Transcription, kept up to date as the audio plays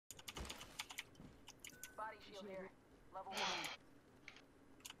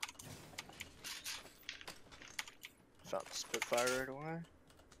Found the Spitfire right away.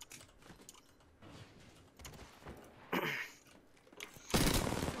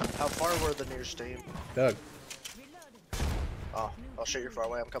 How far were the nearest team? Doug. Oh, I'll shoot you far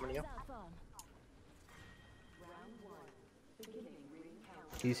away. I'm coming to you.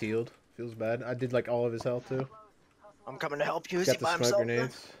 He's healed. Feels bad. I did like all of his health too. I'm coming to help you. Is Got he the by smoke himself?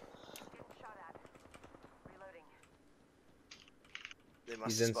 grenades.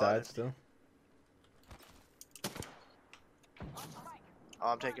 He's inside still. Oh,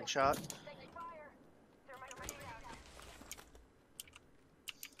 I'm taking shot.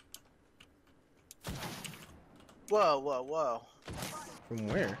 Whoa, whoa, whoa. From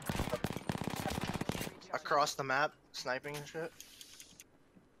where? Across the map, sniping and shit.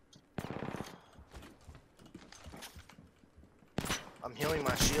 I'm healing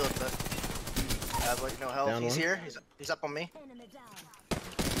my shield, but I have like no health. Down He's one. here. He's up on me.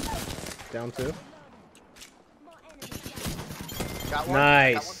 Down two. Got one.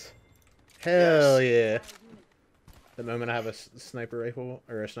 Nice. Hell Yes. yeah. The moment I have a sniper rifle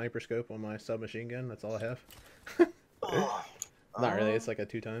or a sniper scope on my submachine gun, that's all I have. Oh. Not really, it's like a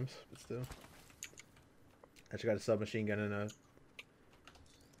 2 times, but still. I just got a submachine gun and a...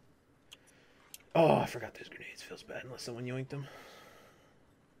 Oh, I forgot those grenades. Feels bad unless someone yoinked them.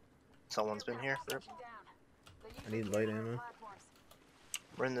 Someone's been here. Rip. I need light ammo.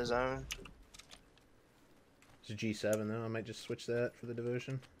 We're in the zone. It's a G7 though, I might just switch that for the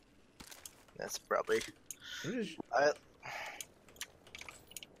devotion. That's probably. Just...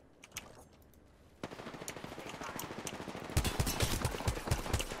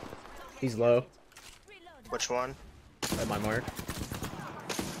 He's low. Which one? At my mark.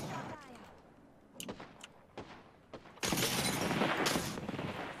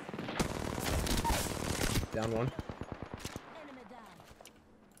 Down one.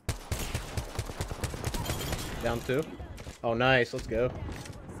 Down two. Oh, nice. Let's go.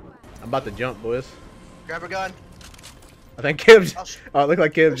 I'm about to jump, boys. Grab a gun. I think Kib. Oh, it looked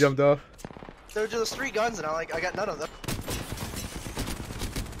like Kib jumped off. There were just 3 guns, and I got none of them.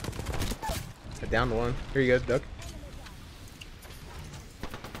 I downed one. Here you go, Duck.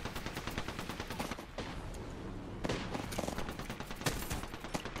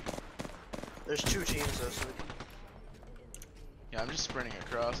 There's 2 teams though. So Yeah, I'm just sprinting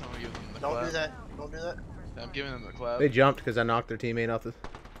across. I'm gonna give them the don't clap. do that. Don't do that. I'm giving them the clap. They jumped because I knocked their teammate off the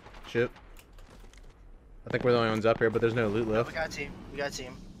ship. I think we're the only ones up here, but there's no loot No, left. we got a team. We got a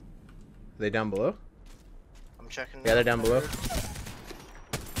team. Are they down below? I'm checking. Yeah, they're down below.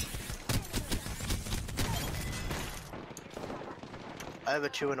 I have a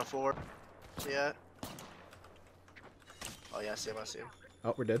 2 and a 4. See that? Oh yeah, I see him. I see him.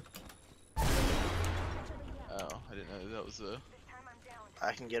 Oh, we're dead. Oh, I didn't know that was the.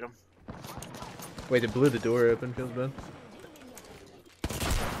 I can get him. Wait, they blew the door open. Feels bad.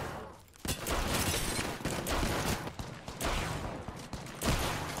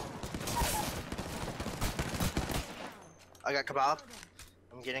 I got kebab.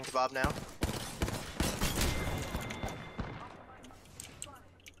 I'm getting kebab now.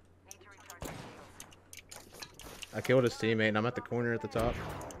 I killed his teammate, and I'm at the corner at the top.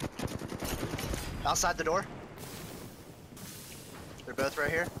 Outside the door. They're both right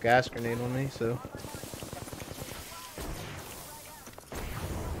here. Gas grenade on me, so.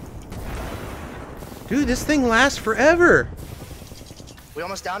 Dude, this thing lasts forever. We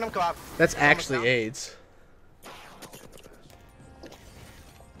almost downed him, kebab. That's He's actually almost down. AIDS.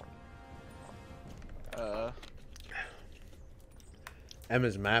 M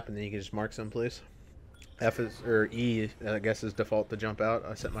is map, and then you can just mark someplace. F is, or E, I guess, is default to jump out.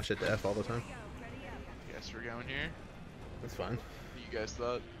 I set my shit to F all the time. Guess we're going here. That's fine. You guys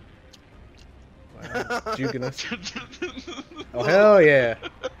thought. Wow, juking us. Oh, hell yeah.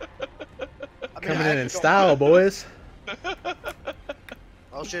 Coming in style, boys.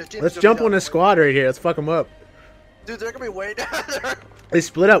 Oh shit, Let's jump on this squad right here. Let's fuck them up. Dude, they're gonna be way down there. They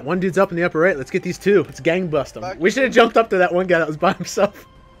split up. One dude's up in the upper right. Let's get these 2. Let's gang bust them. We should have jumped up to that one guy that was by himself.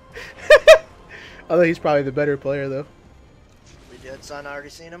 Although he's probably the better player, though. We did, son. I already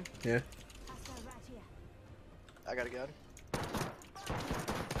seen him. Yeah. I got a gun.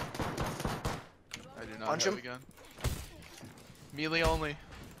 I do not Punch have him. a gun. Melee only.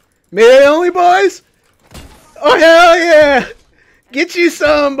 Melee only, boys! Oh, hell yeah! Get you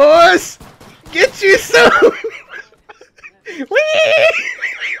some, boys! Get you some! Whee!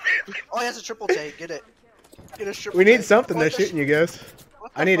 Oh, he has a triple take. Get it. Get a triple We need take. something What they're the shooting you guys.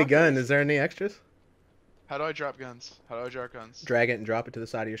 what the I need a fuck gun. Is there any extras? How do I drop guns? How do I drop guns? Drag it and drop it to the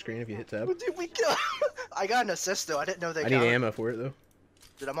side of your screen if you hit tab. Dude, we kill. I got an assist though. I didn't know they I counted. need ammo for it though.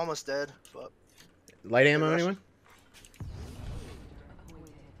 Dude, I'm almost dead. Fuck. Light ammo, rush. anyone?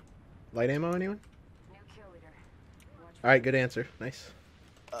 Light ammo, anyone? All right, good answer. Nice.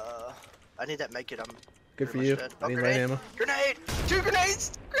 I need that medkit. I'm Good for pretty you. much dead. I Oh, need grenade! light ammo. Grenade! 2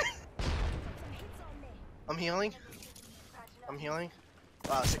 grenades! I'm healing. I'm healing.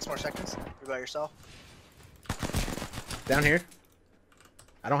 6 more seconds. You're by yourself. Down here.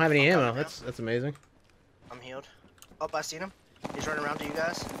 I don't have any I'm ammo. coming That's amazing. I'm healed. Oh, I seen him. He's running around to you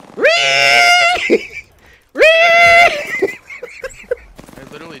guys. I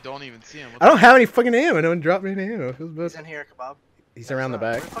literally don't even see him. I don't have any fucking ammo. No one dropped me any ammo. Feels bad. He's in here, Kebab. He's around the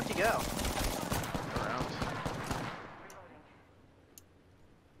back. Where the fuck you go? Around.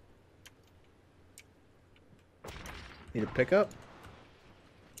 Need a pickup?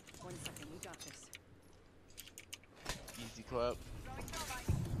 Easy clap.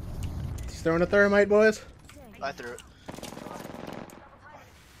 He's throwing a thermite, boys. I threw it.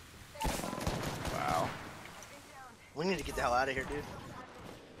 Wow. We need to get the hell out of here, dude.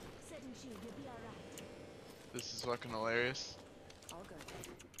 This is fucking hilarious.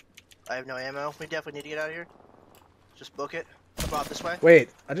 I have no ammo. We definitely need to get out of here. Just book it. Come out this way. Wait,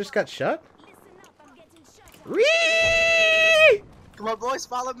 I just got shot? Come on, boys.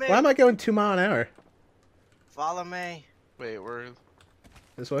 Follow me. Why am I going 2 miles an hour? Follow me. Wait, we're...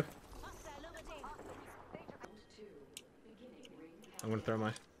 This way? I'm gonna throw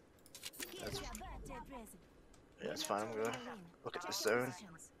my... Yeah, it's fine. I'm good. Look at the zone.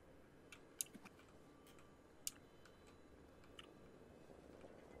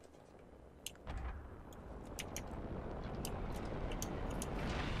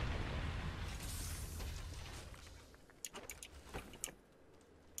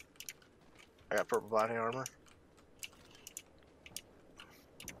 I got purple body armor.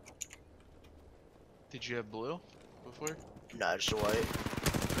 Did you have blue before? Nah, just a white.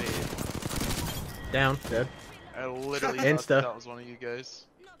 Wait, Down, dead. I literally Insta. thought that was one of you guys.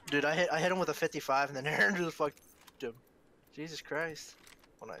 Dude, I hit him with a 55 and then Aaron just fucked him. Jesus Christ.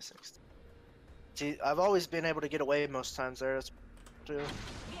 196. See, I've always been able to get away most times there. That's too.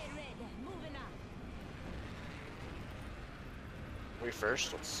 We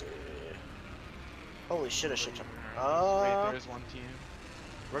first? Let's see. Holy shit, I should jump. Wait, there's one team.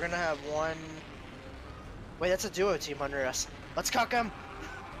 We're gonna have one. Wait, that's a duo team under us. Let's cock them.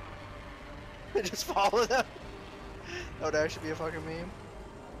 Just follow them. That would actually be a fucking meme.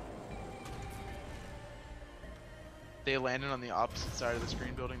 They landed on the opposite side of the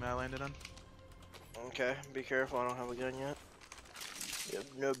screen building that I landed on. Okay, be careful. I don't have a gun yet. You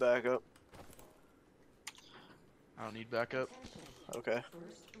have no backup. I don't need backup. Okay.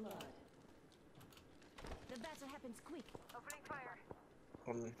 The battle happens quick. Opening fire.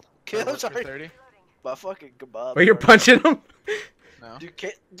 Caleb's Look for already 30? my fucking kebab. Wait, you're punching him? No.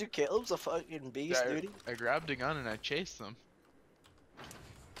 Dude, Caleb's a fucking beast, Yeah, dude. I grabbed a gun and I chased them.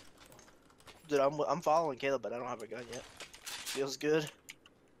 Dude, I'm following Caleb, but I don't have a gun yet. Feels good.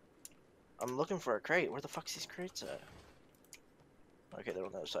 I'm looking for a crate. Where the fuck's these crates at? Okay, they're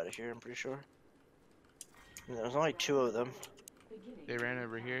on the other side of here, I'm pretty sure. And there's only 2 of them. They ran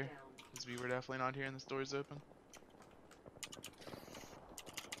over here. Because we were definitely not here and the door's open.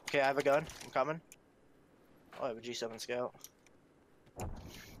 Okay, I have a gun. I'm coming. Oh, I have a G7 Scout.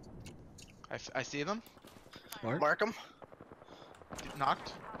 I see them. Mark them.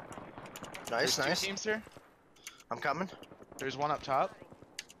 Knocked. Nice, There's nice. 2 teams here. I'm coming. There's one up top.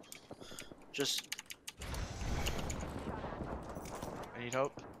 Just. I need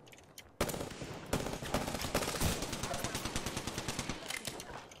help.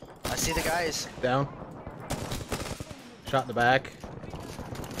 I see the guys. Down. Shot in the back.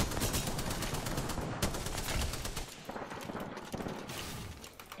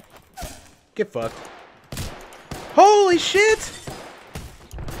 Get fucked. Holy shit!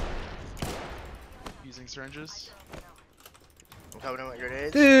 Using syringes. I'm coming in with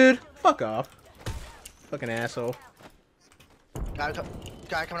grenades. Dude, fuck off. Fucking asshole. Guy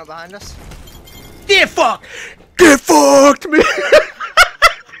coming up behind us. Get fucked! Get fucked, man!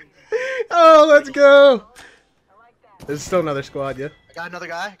 Oh, let's go! There's still another squad, yeah? I got another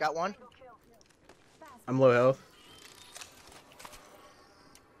guy. Got one. I'm low health.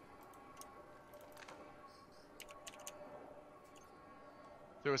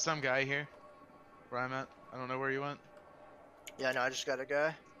 There was some guy here. Where I'm at. I don't know where he went. Yeah, no, I just got a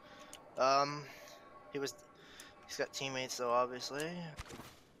guy. He's got teammates though, obviously.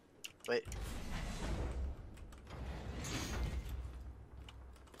 Wait.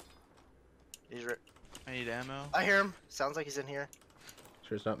 I need ammo. I hear him. Sounds like he's in here.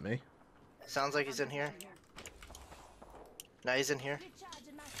 Sure it's not me. Sounds like he's in here. No, he's in here.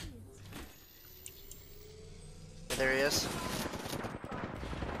 Recharging my shields. Yeah, there he is.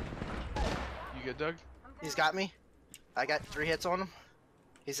 You good, Doug? He's got me. I got 3 hits on him.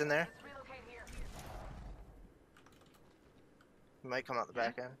 He's in there. He might come out the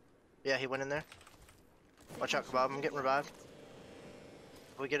back end. Yeah, he went in there. Watch out, Kebab. I'm getting revived.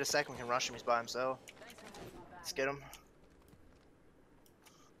 If we get a second, we can rush him. He's by himself. Let's get him.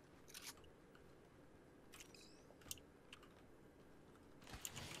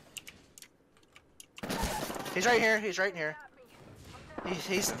 He's right here. He's right in here.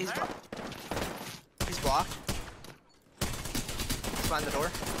 He's blocked. He's behind the door.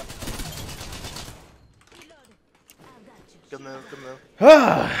 Reloaded. I've got you. Good move. Good move.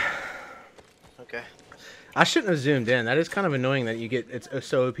 Ah. Okay. I shouldn't have zoomed in. That is kind of annoying that you get it's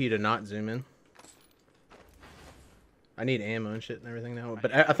so OP to not zoom in. I need ammo and shit and everything now,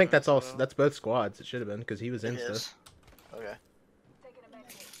 but I think that's all. That's both squads. It should have been because he was It insta. is. Okay.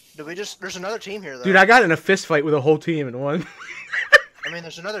 Did we just? There's another team here though. Dude, I got in a fist fight with a whole team and won. I mean,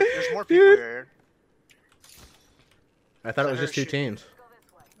 there's more people Dude. here. I thought it I was just heard 2 teams.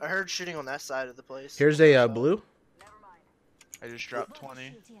 I heard shooting on that side of the place. Here's a blue. I just dropped 20.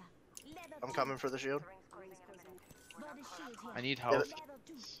 Shield here. Leather I'm coming for the shield. body shield here. I need help. Leather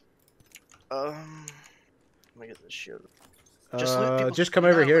too. Let me get this shield. Just loot people's- Just come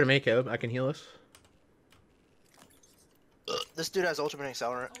over here to make it. I can heal us. This dude has ultimate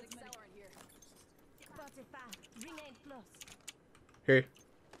accelerant. 45. Grenade plus. Here.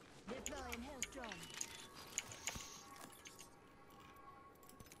 Deploying health drone.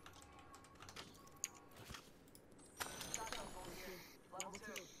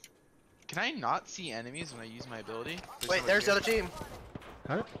 Can I not see enemies when I use my ability? Wait, somebody there's the here. other team.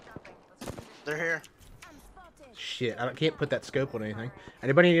 Huh? They're here. I'm spotted. Shit, can't put that scope on anything.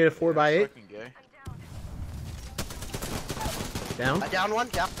 Anybody need a 4x8? Fucking gay. Down? I down one.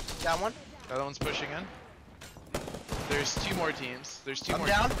 Down one. The other one's pushing in. There's 2 more teams. There's 2 I'm more.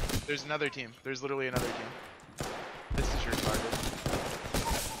 down. There's another team. There's literally another team. This is your target.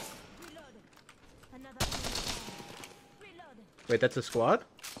 Reloaded. Another reloaded. Wait, that's a squad?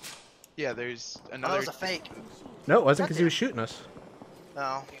 Yeah, there's Oh, that another. was a fake. No, it wasn't because he was shooting us.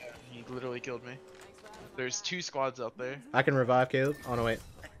 No. He literally killed me. There's 2 squads out there. I can revive Caleb. Oh no, wait.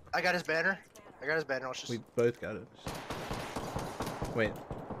 I got his banner. Let's just. We both got it. Wait.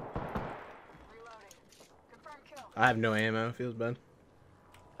 I have no ammo. Feels bad.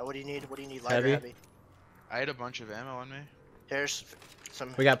 What do you need? What do you need? Lighter, Heavy? heavy. I had a bunch of ammo on me. Here's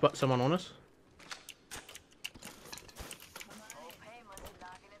some. We got someone on us.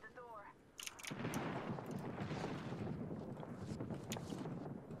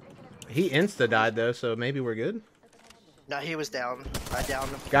 He insta died though, so maybe we're good. No, he was down. I downed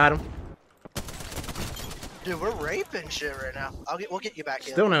him. Got him. Dude, we're raping shit right now. We'll get you back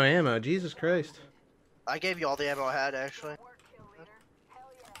in. Still no ammo. Jesus Christ. I gave you all the ammo I had actually.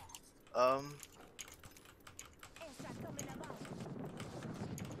 Extra coming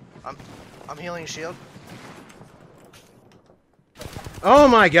about. I'm healing shield. Oh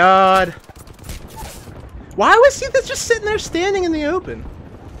my God. Why was he just sitting there standing in the open?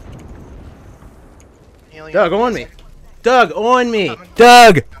 Healing. Doug, on me. Doug, on me. Coming.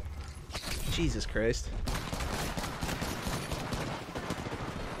 Doug. Jesus Christ.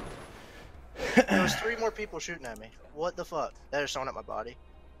 There was 3 more people shooting at me. What the fuck? That is someone at my body.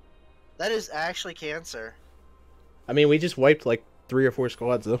 That is actually cancer. I mean, we just wiped like 3 or 4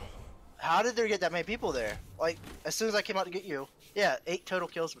 squads though. How did there get that many people there? Like, as soon as I came out to get you. Yeah, 8 total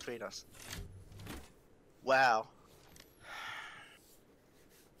kills between us. Wow.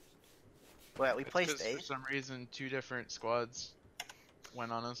 Wow, we placed Because for 8. some reason, 2 different squads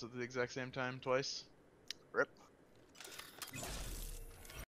went on us at the exact same time twice. Rip.